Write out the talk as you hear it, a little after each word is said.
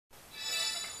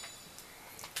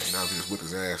Now we can just whip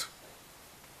his ass.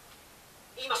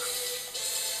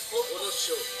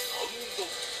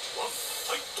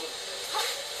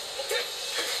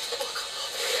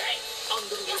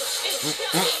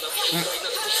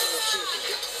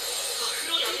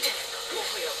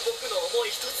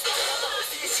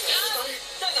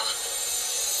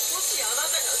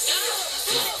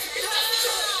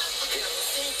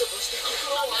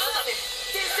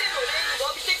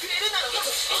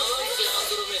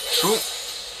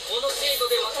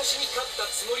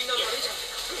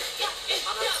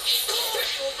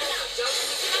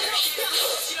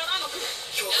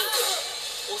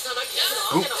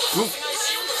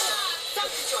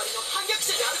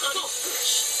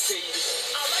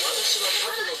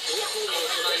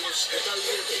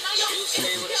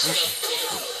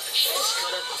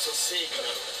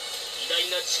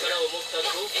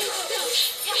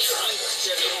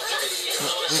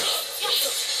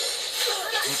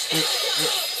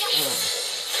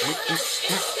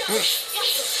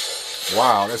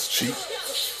 Wow, that's cheap.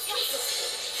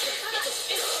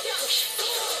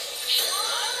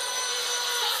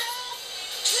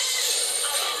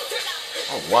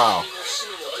 Oh, wow.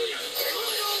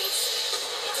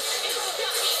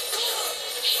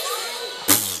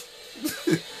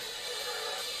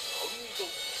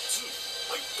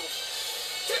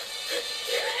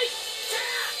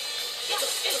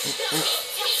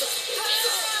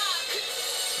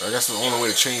 I guess the only way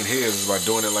to chain heads is by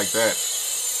doing it like that.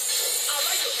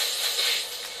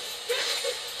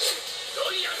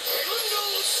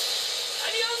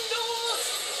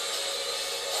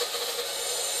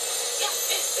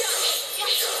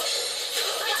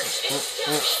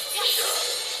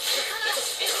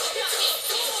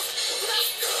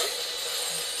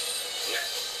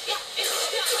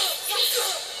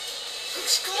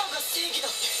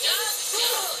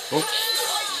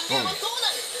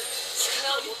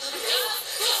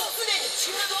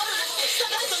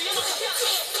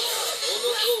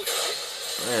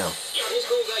 Damn.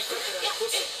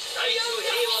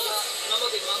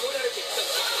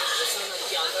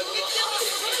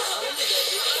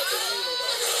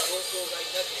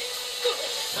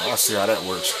 I see how that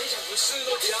works.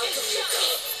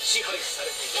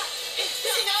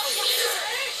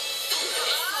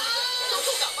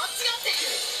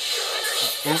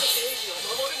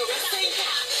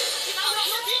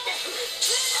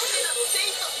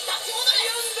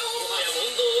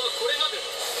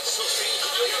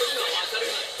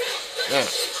 Yeah.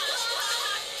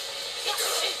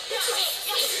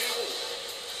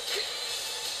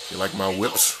 You like my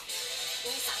whips?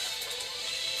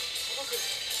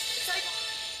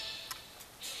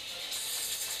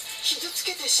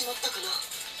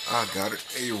 I got it.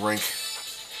 A rank.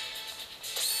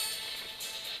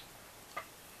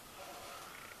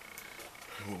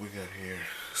 What we got here?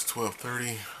 It's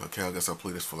 12:30. Okay, I guess I'll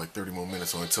play this for like 30 more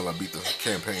minutes or until I beat the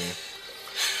campaign.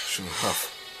 Should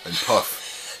huff and puff.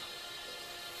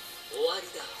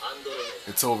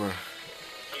 It's over,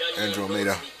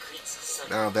 Andromeda.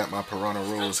 Now that my piranha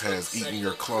rose has eaten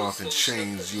your cloth and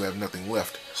chains, you have nothing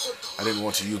left. I didn't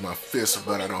want to use my fist,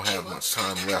 but I don't have much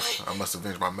time left. I must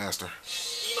avenge my master.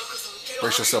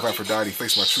 Brace yourself, Aphrodite.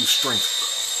 Face my true strength.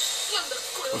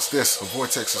 What's this? A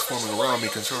vortex is forming around me,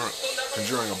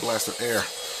 conjuring a blast of air.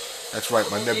 That's right,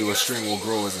 my nebulous stream will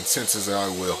grow as intense as I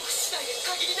will.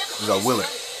 As I will it.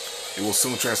 It will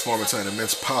soon transform into an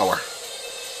immense power.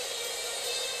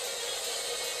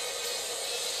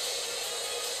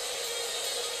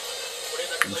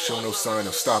 You show no sign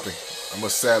of stopping. I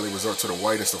must sadly resort to the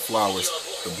whitest of flowers,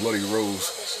 the bloody rose.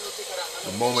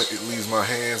 The moment it leaves my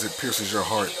hands, it pierces your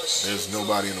heart. There's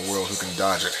nobody in the world who can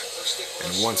dodge it.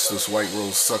 And once this white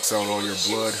rose sucks out all your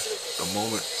blood, the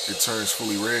moment it turns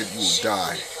fully red, you will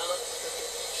die.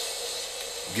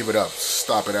 Give it up.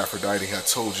 Stop it, Aphrodite. I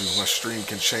told you, my stream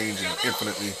can change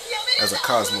infinitely as my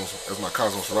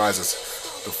cosmos rises.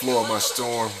 The flow of my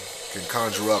storm can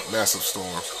conjure up massive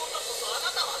storms.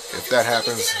 If that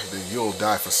happens, then you'll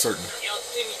die for certain.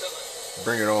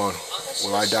 Bring it on.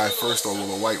 Will I die first, or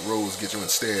will a white rose get you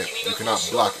instead? You cannot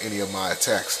block any of my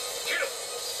attacks.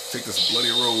 Take this bloody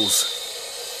rose.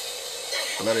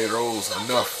 Bloody rose.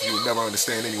 Enough. You will never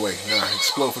understand anyway. Now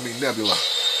explode for me, Nebula.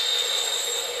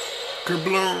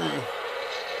 Kabloom!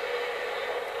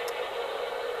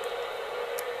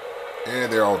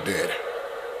 And they're all dead.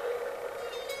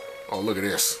 Oh, look at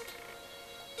this.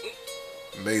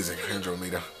 Amazing,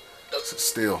 Andromeda.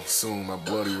 Still, soon my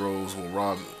bloody rose will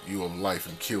rob you of life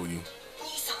and kill you.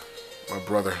 My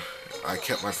brother, I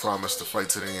kept my promise to fight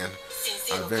to the end.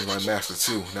 I avenged my master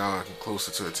too. Now I'm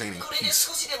closer to attaining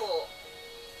peace.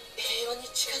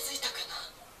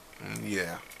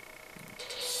 Yeah.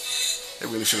 They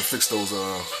really should have fixed those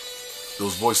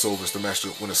voiceovers to match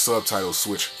when the subtitles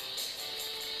switch.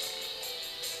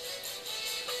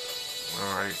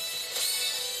 Alright.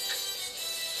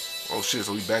 Oh shit,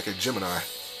 so we back at Gemini.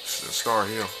 Star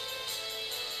Hill.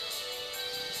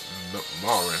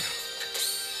 Marin.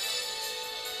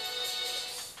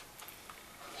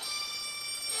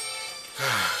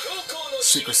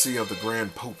 Secrecy of the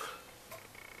Grand Pope.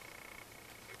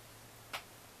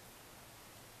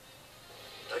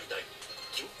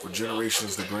 For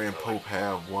generations, the Grand Pope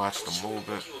have watched the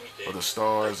movement of the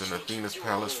stars in Athena's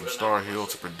palace from Star Hill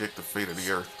to predict the fate of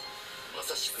the earth.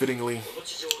 Fittingly,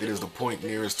 it is the point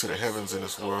nearest to the heavens in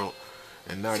this world,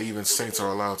 and not even saints are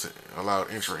allowed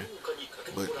entry.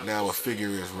 But now a figure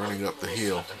is running up the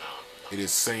hill. It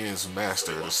is Saiyan's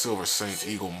master, the Silver Saint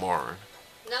Eagle Marin.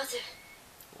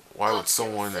 Why would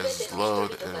someone as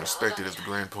loved and respected as the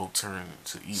Grand Pope turn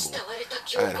to evil?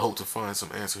 I had hoped to find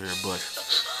some answer here, but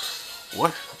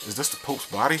what? Is this the Pope's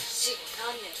body?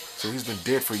 So he's been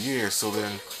dead for years, so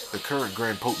then the current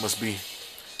Grand Pope must be...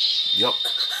 Yup,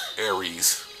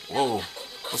 Ares. Whoa,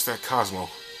 what's that, Cosmo?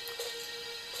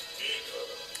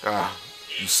 Ah,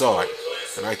 you saw it,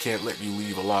 and I can't let you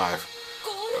leave alive.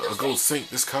 A gold saint,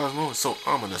 this Cosmo is so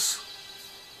ominous.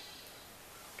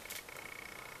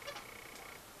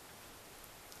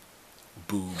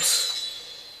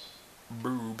 Boobs.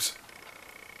 Boobs.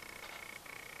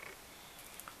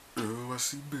 Oh, I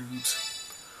see boobs.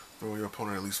 Throw your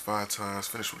opponent at least 5 times.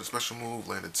 Finish with a special move.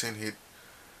 Land a 10 hit.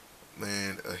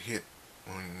 Land a hit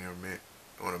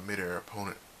on a mid-air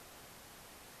opponent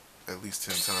at least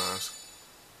 10 times.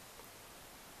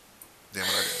 Damn it,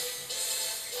 I did.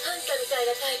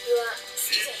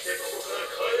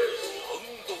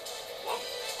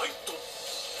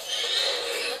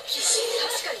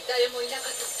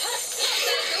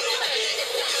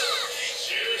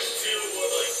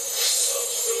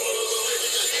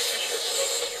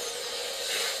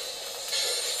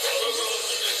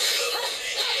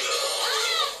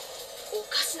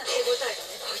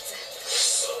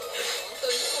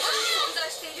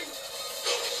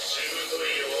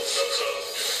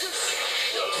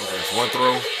 Okay, one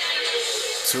throw,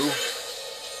 2.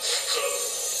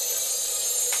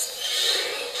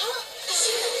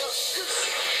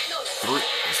 3,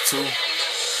 that's 2.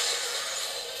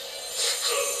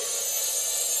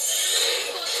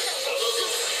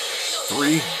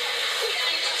 3.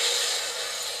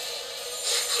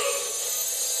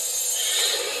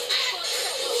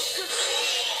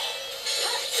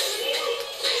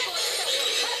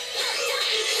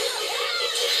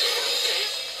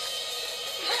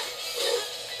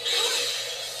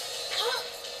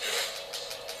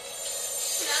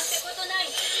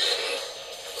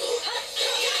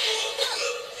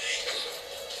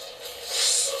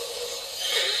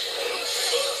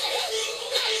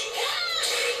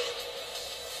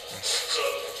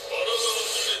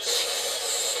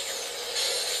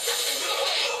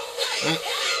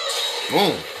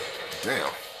 Boom.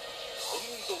 Damn.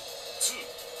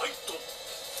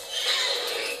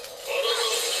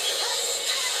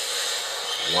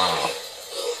 Wow.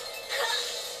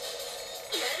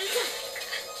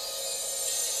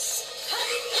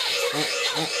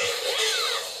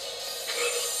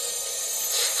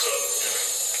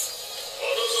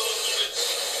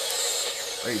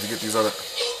 I need to get these other...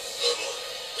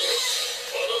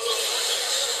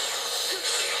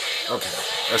 Okay,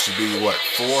 that should be what,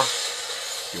 4?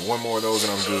 Get 1 more of those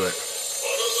and I'm good.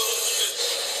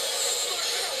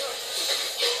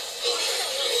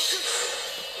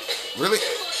 Really?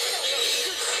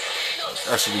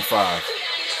 That should be 5.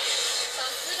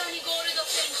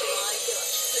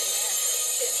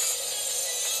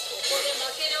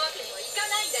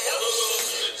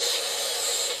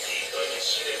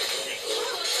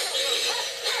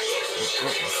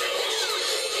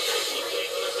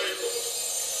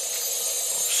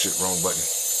 Shit, wrong button.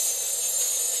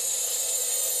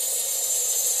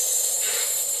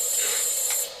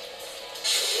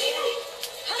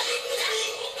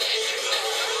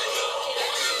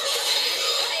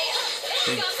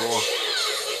 Three, 4.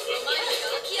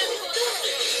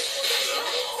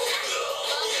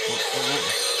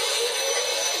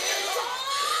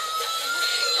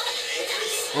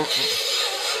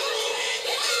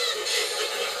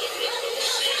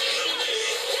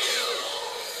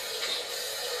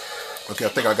 Okay, I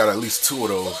think I got at least 2 of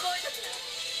those.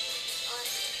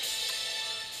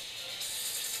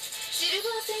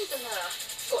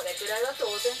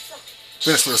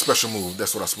 Finish with a special move.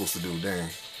 That's what I'm supposed to do. Dang.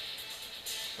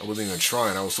 I wasn't even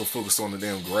trying. I was so focused on the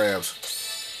damn grabs.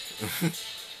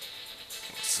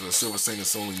 So the Silver Saint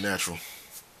is only natural.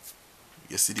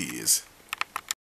 Yes, it is.